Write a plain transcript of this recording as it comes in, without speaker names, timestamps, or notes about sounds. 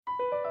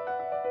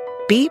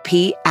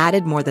BP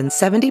added more than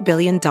 $70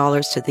 billion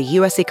to the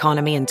U.S.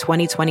 economy in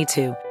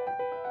 2022.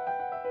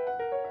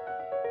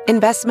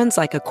 Investments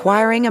like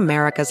acquiring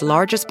America's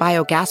largest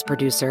biogas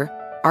producer,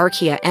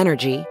 Archaea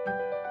Energy,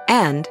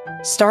 and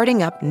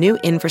starting up new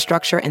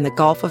infrastructure in the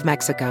Gulf of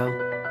Mexico.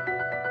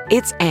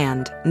 It's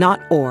and,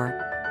 not or.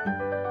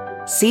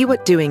 See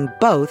what doing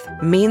both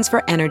means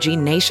for energy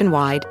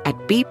nationwide at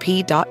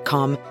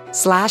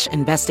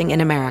bp.com/investing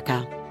in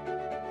America.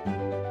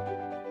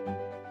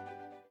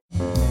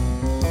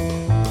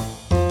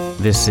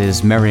 This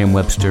is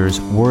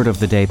Merriam-Webster's Word of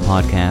the Day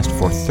podcast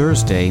for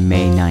Thursday,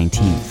 May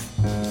 19th.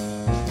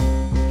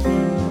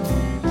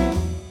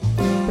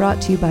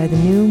 Brought to you by the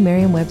new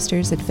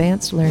Merriam-Webster's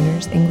Advanced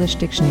Learners English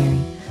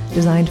Dictionary,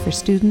 designed for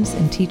students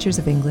and teachers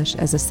of English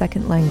as a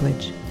second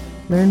language.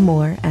 Learn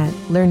more at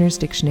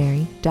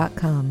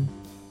learnersdictionary.com.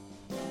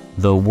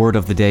 The word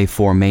of the day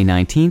for May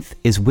 19th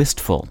is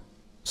wistful,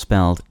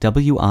 spelled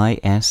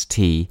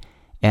W-I-S-T-F-U-L.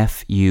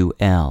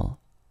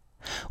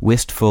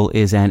 Wistful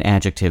is an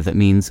adjective that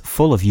means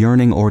full of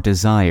yearning or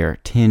desire,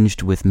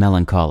 tinged with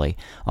melancholy,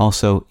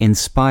 also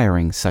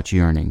inspiring such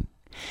yearning.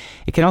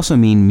 It can also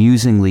mean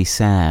musingly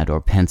sad or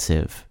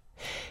pensive.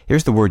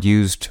 Here's the word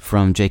used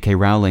from J.K.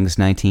 Rowling's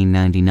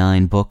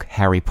 1999 book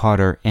Harry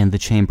Potter and the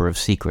Chamber of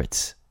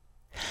Secrets.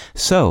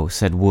 "So,"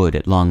 said Wood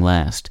at long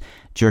last,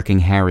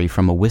 jerking Harry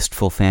from a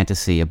wistful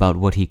fantasy about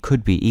what he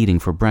could be eating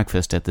for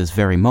breakfast at this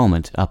very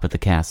moment up at the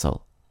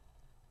castle.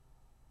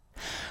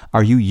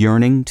 Are you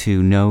yearning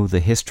to know the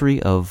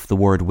history of the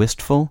word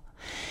wistful?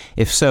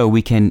 If so,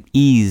 we can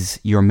ease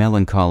your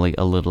melancholy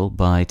a little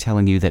by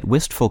telling you that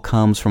wistful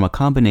comes from a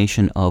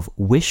combination of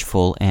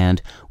wishful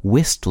and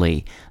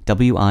wistly,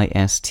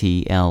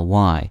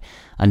 W-I-S-T-L-Y,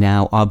 a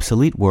now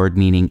obsolete word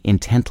meaning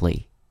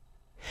intently.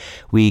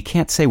 We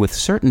can't say with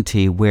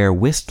certainty where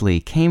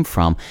wistly came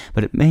from,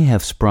 but it may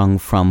have sprung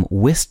from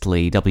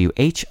whistly,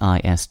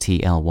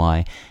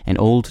 W-H-I-S-T-L-Y, an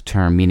old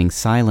term meaning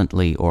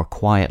silently or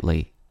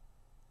quietly.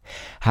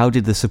 How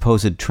did the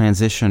supposed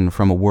transition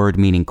from a word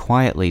meaning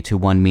quietly to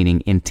one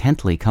meaning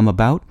intently come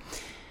about?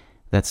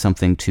 That's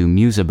something to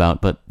muse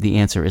about, but the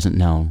answer isn't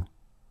known.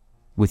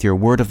 With your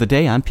word of the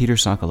day, I'm Peter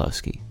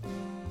Sokolowski.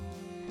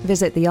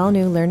 Visit the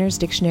all-new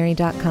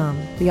learnersdictionary.com,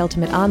 the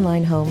ultimate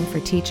online home for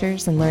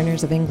teachers and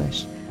learners of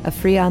English. A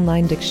free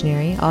online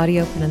dictionary,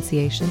 audio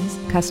pronunciations,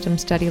 custom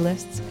study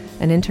lists,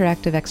 and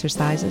interactive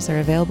exercises are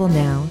available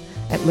now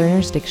at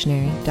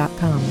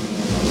learnersdictionary.com.